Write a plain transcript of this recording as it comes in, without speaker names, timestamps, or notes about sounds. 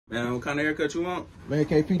Man, what kind of haircut you want? Man,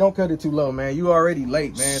 KP, don't cut it too low, man. You already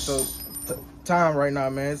late, man. So, time right now,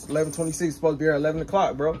 man. It's 11:26. Supposed to be here at 11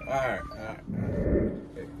 o'clock, bro. All right.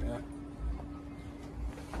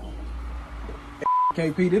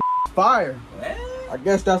 Okay, KP, this fire. What? I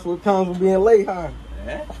guess that's what comes with being late, huh?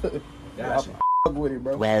 Gotcha. With it,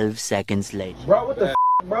 bro. 12 seconds later. Bro, what the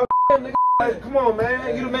bro? Nigga, like, come on,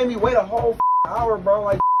 man. You done made me wait a whole hour, bro.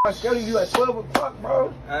 Like, I scheduled you at 12 o'clock,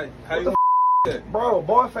 bro. How you Bro,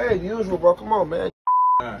 boy, fast as usual, bro. Come on, man.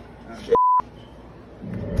 All right. Shit.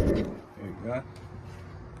 There you go.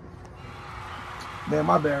 Man,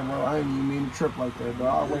 my bad, bro. I ain't even mean to trip like that, bro.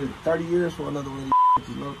 I waited 30 years for another one of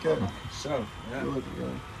these no cap. So, yeah. Look,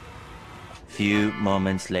 Few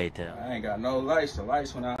moments later. I ain't got no lights. The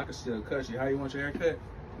lights went out. I can still cut you. How you want your haircut?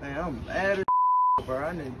 man, I'm mad as bro.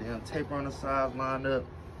 I need damn taper on the sides lined up.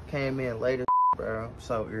 Came in later, bro. I'm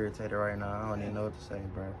so irritated right now. I don't even know what to say,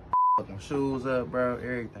 bro. Fucking shoes up, bro.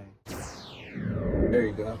 Everything. There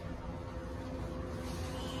you go.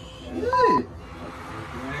 Good.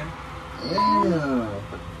 Yeah.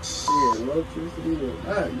 Yeah, electricity.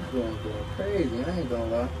 Ah, you going crazy. I ain't gonna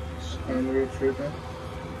lie. Came here tripping.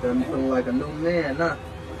 Got me feeling like a new man, nah.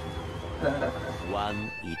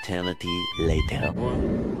 One eternity later.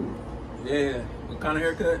 Yeah. What kind of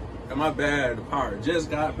haircut? My bad, the power just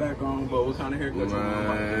got back on, but what kind of haircut you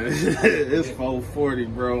want? It's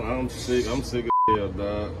 4:40, bro. I'm sick of hell,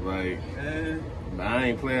 dog. Like, I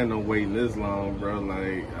ain't planning on waiting this long, bro.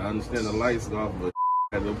 Like, I understand the lights off, but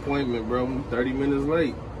at the appointment, bro, I'm 30 minutes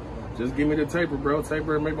late. Just give me the taper, bro.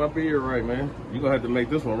 Taper and make my beard right, man. You gonna have to make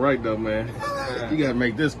this one right, though, man. You gotta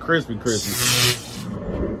make this crispy.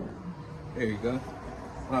 There you go.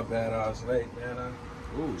 My bad, I was late, man.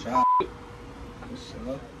 Ooh, Child.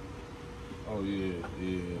 oh, yeah.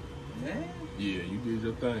 Man. Yeah, you did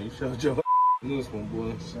your thing. You showed your this one,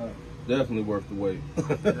 boy. So, Definitely worth the wait.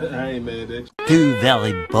 I ain't mad at you. 2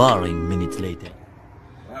 very boring minutes later.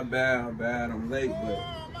 my bad, I'm late, but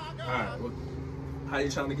alright, how you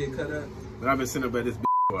trying to get cut up? I've been sitting up at this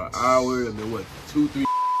for an hour, and then what, 2-3 in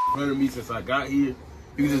front of me since I got here.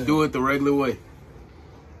 You just do it the regular way.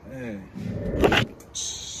 Man.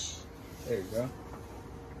 There you go.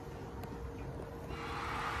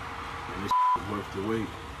 And this is worth the wait.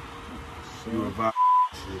 You revive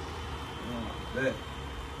shit. Bet.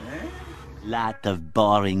 Man. Lot of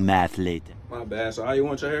boring math later. My bad. So how you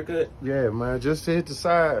want your haircut? Yeah, man, just hit the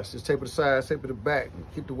sides. Just taper the sides, taper the back.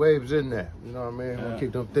 Keep the waves in there. You know what I mean? Yeah.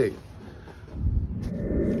 Keep them thick.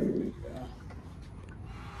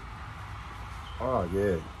 Oh,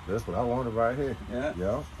 yeah. That's what I wanted right here. Yeah.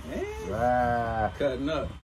 Yeah. Man. Right. Cutting up.